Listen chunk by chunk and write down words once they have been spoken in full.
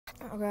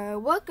Okay,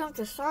 welcome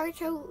to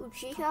Saruto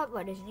Uchiha,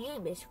 but his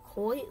name is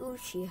Koi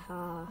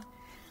Uchiha.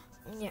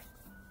 Yeah.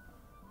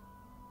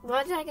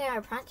 Once I get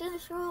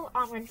apprentice role,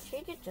 I'm going to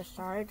change it to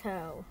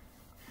Saruto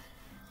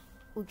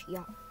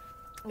Uchiha.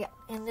 Yeah,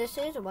 and this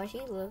is what he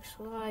looks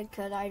like,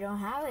 because I don't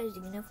have his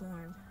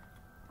uniform.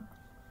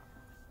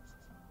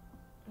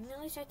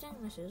 At least I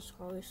think this is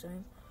probably the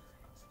same.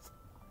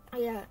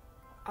 Yeah,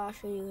 I'll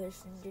show you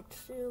his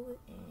ninjutsu,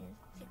 and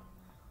yeah.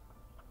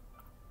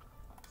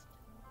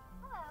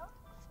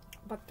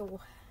 But the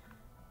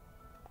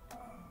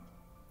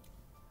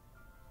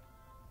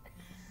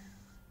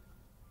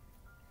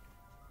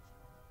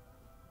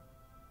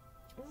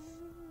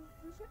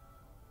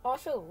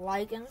also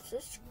like and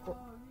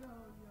subscribe.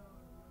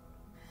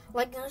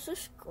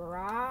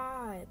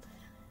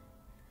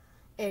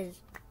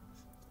 Is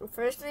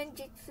first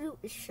ninjutsu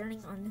is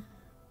shining on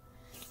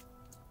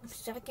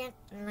second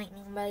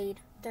lightning blade,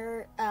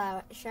 third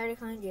shadow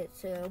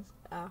jutsu,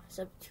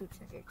 substitute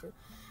ninjutsu,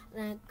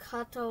 then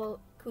kato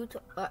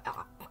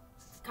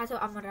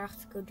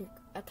Amarasu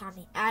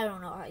Akami. I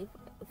don't know how you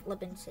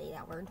flip and say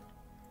that word.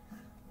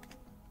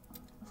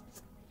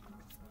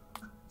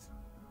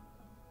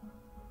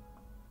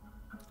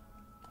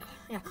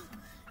 Yeah.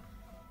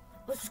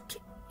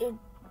 Should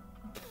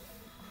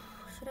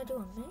I do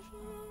a mission?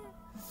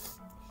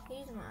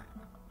 He's not.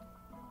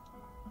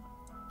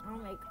 I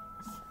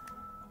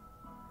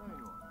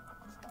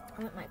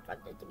want my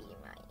brother to be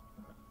mine.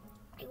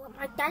 I want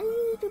my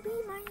daddy to be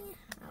mine.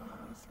 Oh,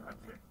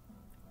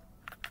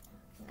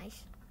 nice.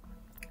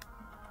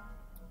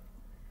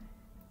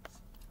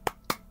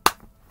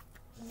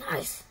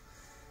 Nice.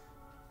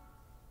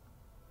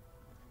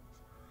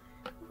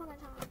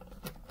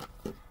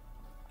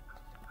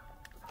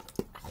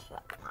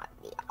 That might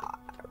be our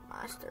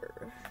master.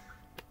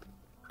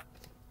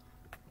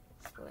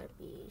 Let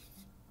me.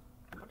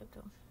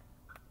 Baruto.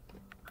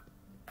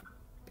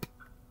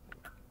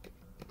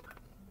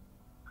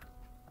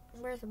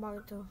 Where's the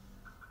Baruto?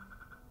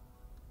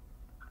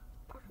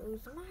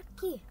 Baruto's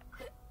Maki.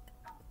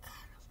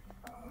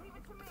 Leave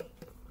it to me.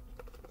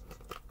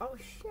 Oh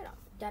shit,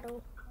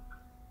 that'll.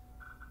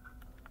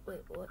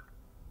 Wait, what?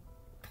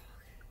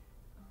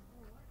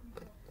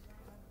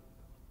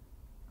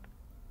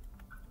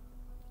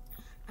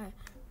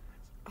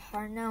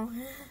 Hard now.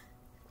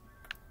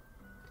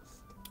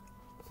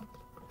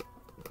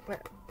 Wait.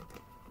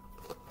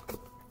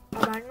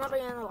 I'm not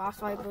in the last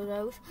 5 of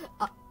those.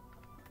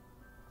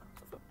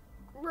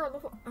 Where the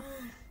fuck?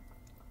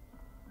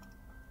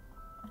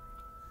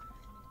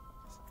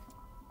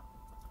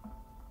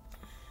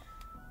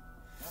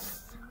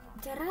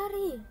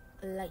 Terrari!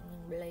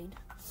 Lightning blade.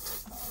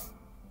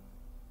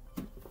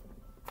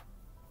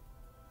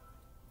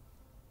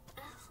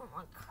 Oh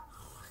my god.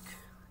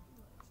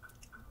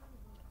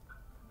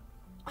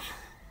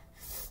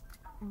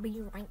 B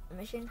rank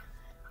mission.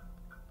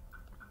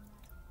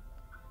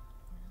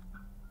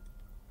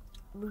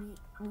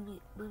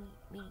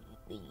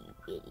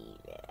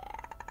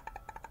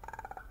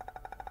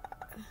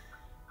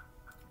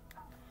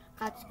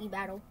 Katsuki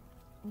battle.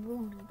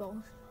 Booty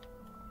balls.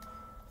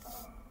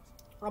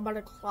 I'm about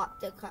to clap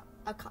the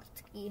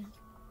Akatsuki.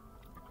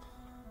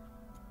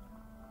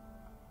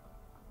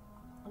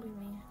 What do you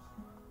mean?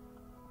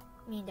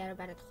 Me and Dad are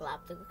about to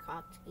clap the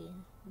Akatsuki.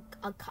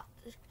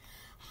 Akatsuki.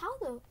 How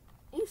the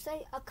you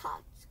say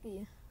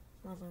Akatsuki?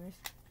 Mamas.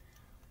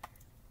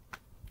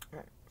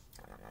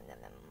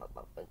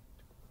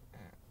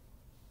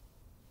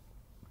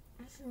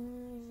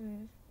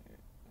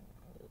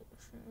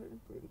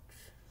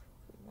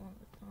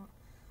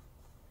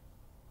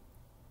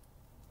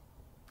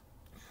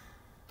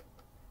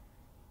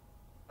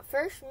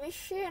 First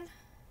mission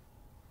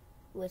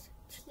with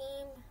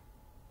Team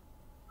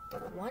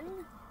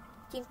 1,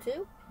 Team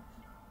 2.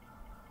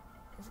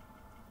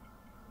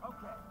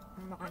 Okay.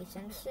 My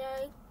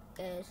sensei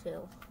is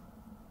who?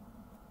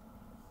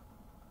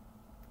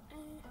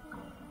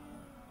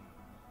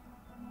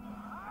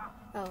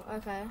 Oh,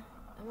 okay.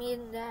 Me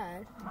and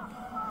Dad.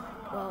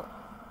 Well,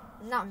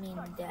 not me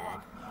and Dad.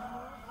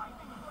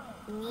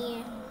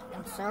 Me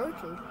and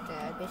Saruto's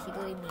dad,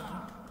 basically me.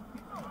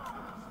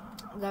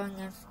 Going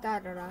against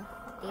da-da-da,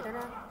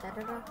 da-da-da,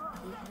 da-da-da,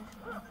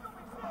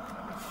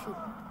 shoot.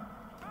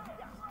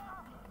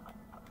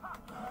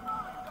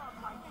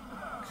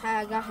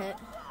 I got hit.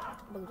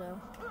 Budo.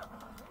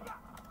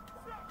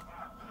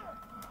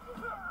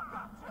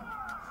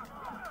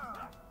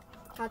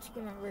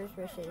 Katsuki members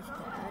versus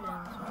Dad,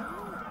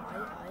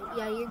 and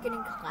yeah, you're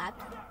getting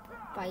clapped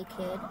by a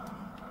kid.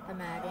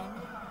 Imagine.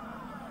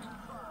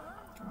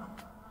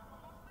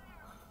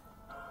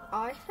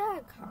 I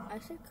said.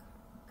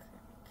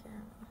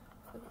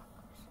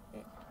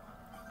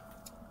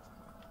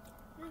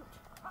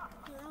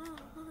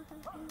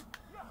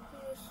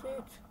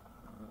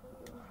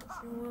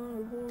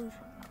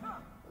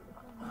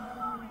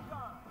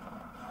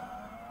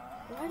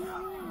 Why do you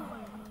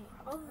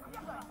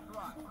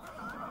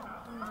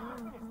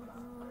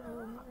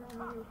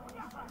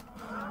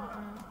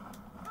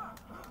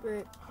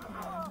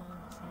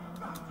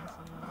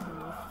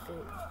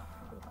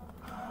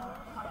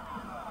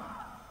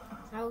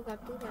How we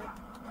got through that?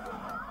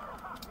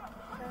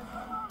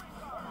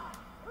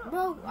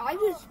 Bro, I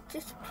just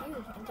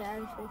disappeared into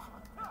outer space.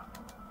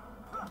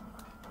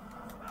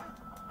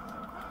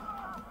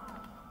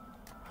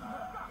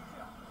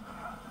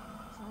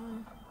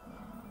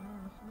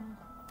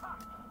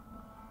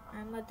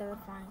 I'm a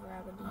terrifying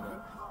gravity.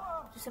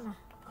 Just a minute.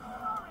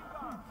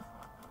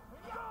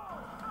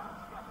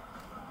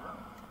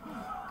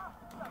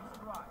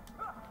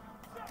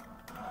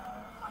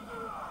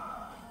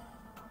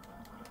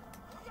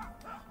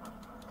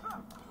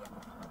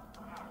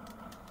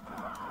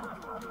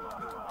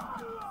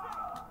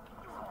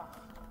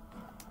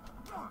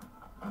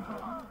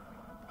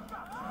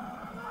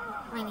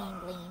 My name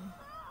Gleam.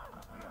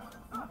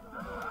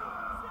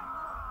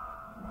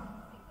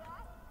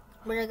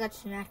 But I got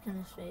smacked in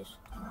the face.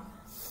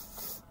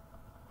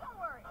 Don't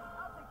worry,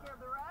 I'll take care of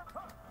the rest.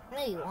 No,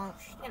 you won't.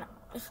 Shut up.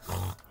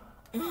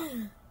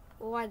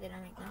 Well, why did I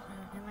make that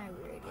sound? Am I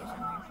weird? Yes,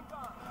 I'm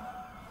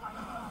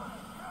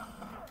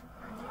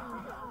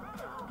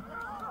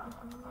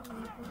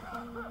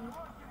weird.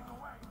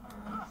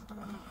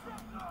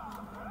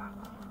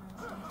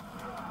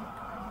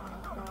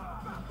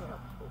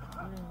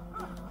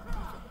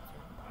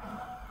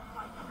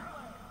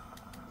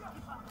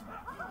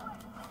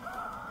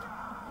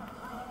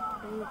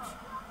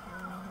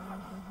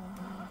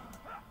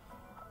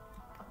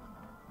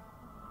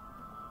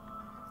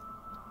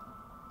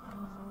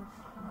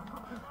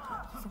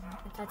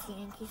 Itachi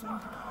and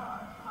Kisame.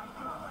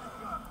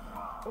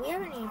 We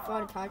haven't even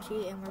fought Itachi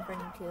and we're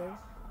fighting two.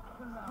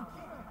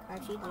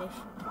 Itachi dish.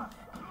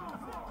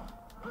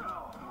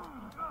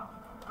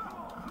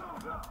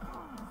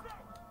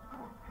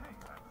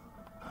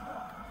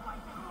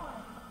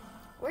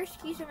 Where's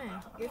Kisame?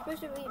 You're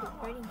supposed to be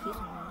fighting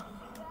Kisame.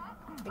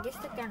 I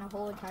just took down a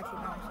whole Itachi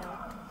by myself.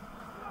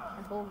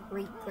 A whole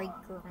great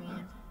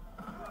grand.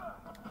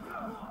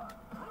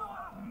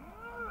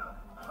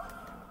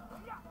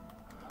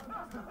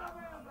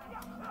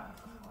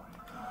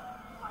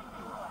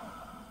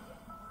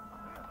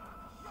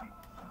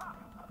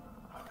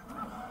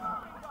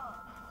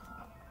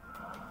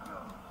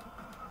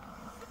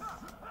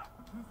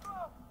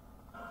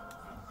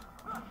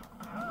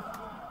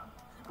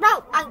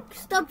 No, I'm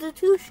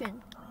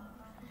substitution.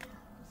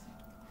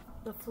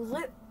 The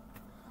flip.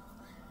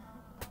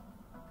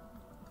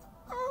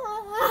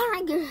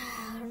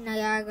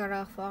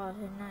 Niagara Falls.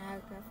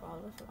 Niagara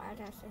Falls. Why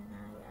did I say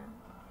Niagara?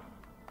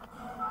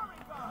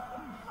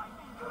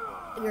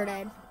 You're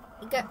dead.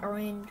 You got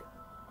ruined.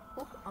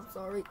 Oh, I'm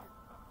sorry.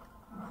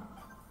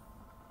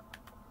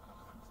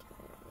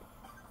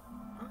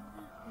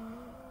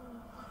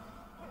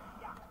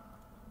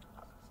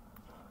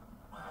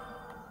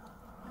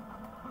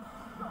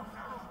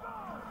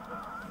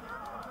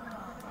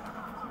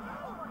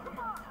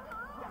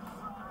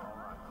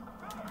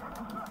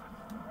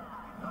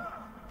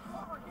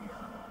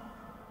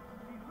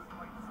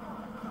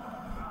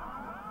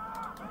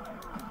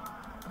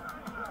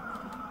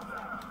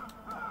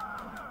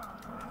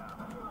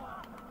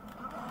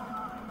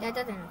 That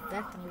doesn't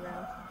affect me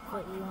though.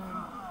 What you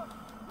want?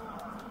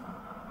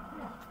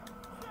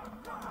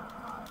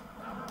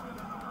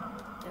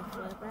 Just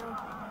what, bro?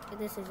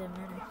 This is a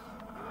menace.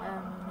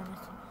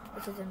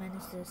 This is a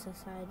menace to the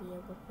society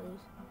of the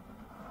place.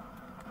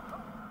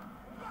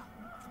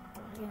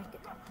 I'm gonna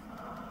get that.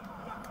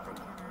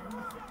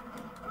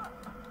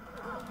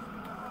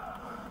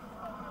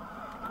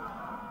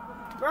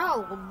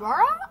 Bro,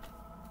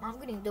 I'm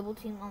getting double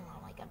teamed on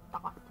like a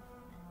dot.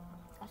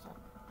 That's a.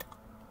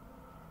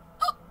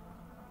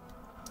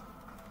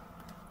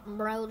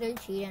 Bro, they're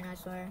cheating, I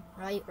swear.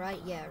 Right,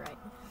 yeah, right.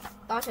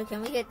 Also,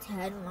 can we get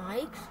 10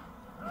 likes?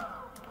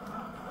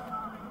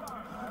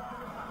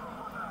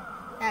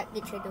 At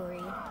the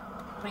Chidori.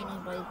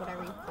 Raining Blade,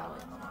 whatever you call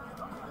it.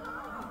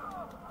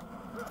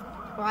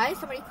 Why is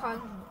somebody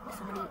calling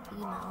somebody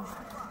emo?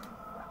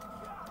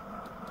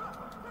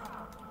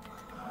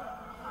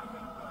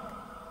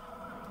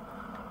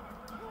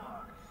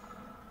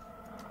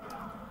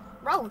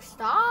 Bro,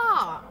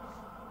 stop!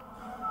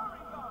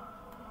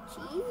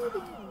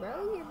 Cheating, bro,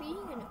 you're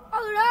being an.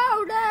 Oh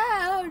no!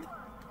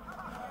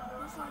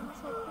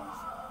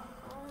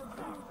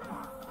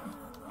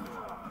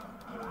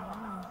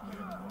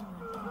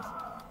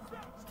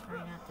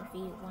 Trying not to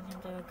beat one of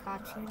the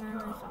Katsuna,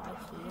 so I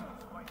see.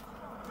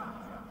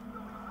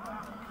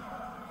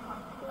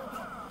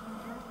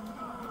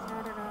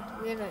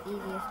 We're the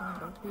easiest one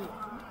to beat.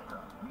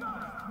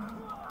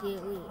 Get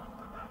we.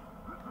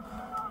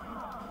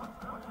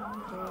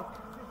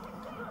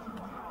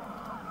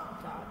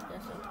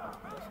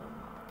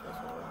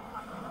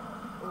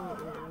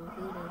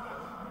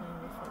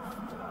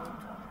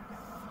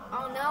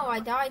 Oh no, I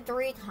died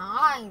 3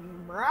 times,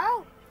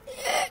 bro.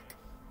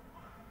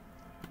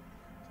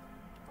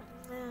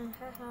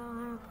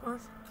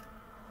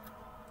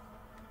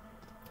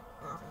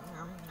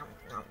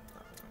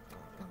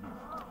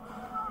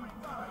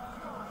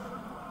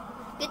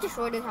 Get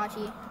destroyed,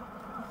 Itachi.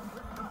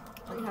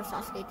 Look how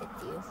Sasuke did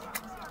to you.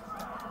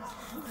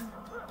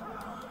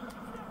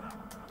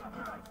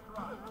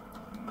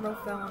 Bro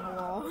fell on the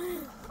wall.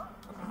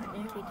 I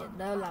think he did.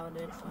 That would have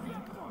been funny.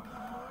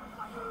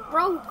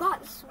 Bro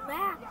got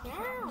smacked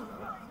down.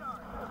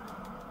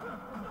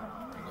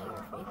 I know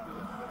you're freaky.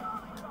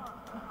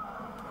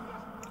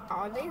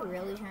 Are they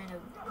really trying to...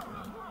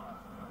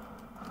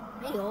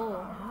 Hey,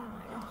 oh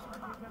my gosh.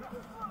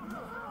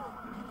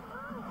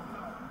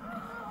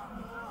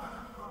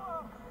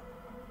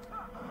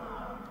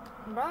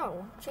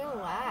 Bro,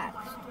 chillax.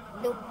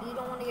 You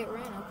don't want to get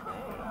ran,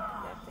 okay.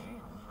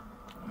 Goddamn.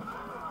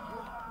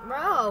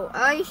 Bro,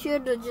 I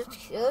should have just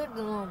killed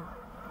them.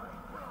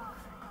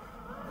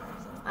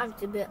 I'm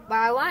too bit, but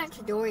I wanted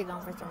Chidori's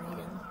on for some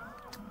reason.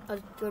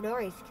 Because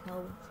Chidori's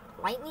killed.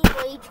 Lightning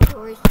Blade,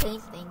 Chidori's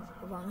same thing.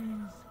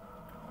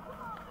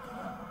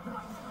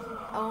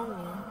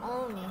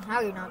 Only. How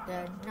are you not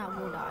dead? Now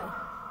we'll die.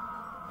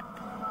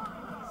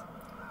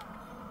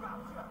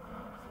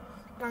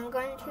 I'm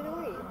going to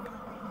Chidori.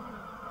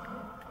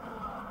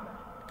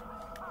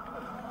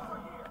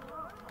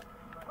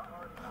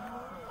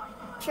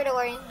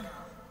 Chidori.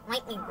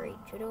 Lightning Blade.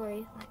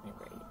 Chidori. Lightning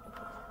Blade.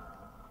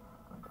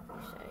 What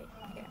do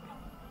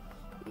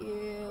you say?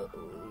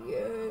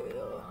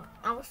 Yeah.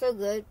 I'm so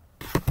good.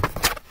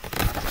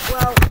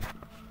 Well,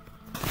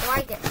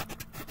 like it.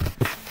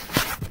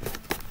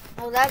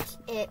 Well, that's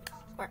it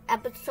for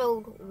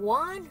episode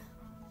 1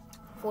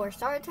 for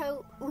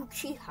Saruto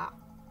Uchiha.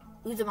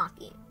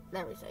 Uzumaki.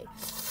 Let me say.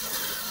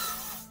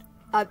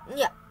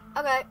 Yeah.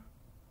 Okay.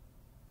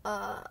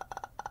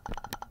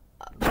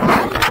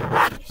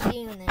 See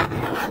you in the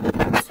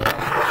next episode of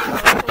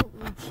Saruto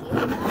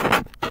Uchiha.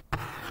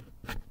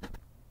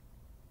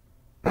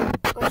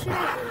 What should I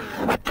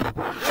do?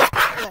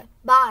 Okay.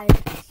 Bye.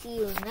 See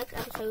you in the next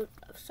episode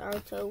of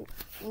Saruto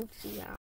Uchiha.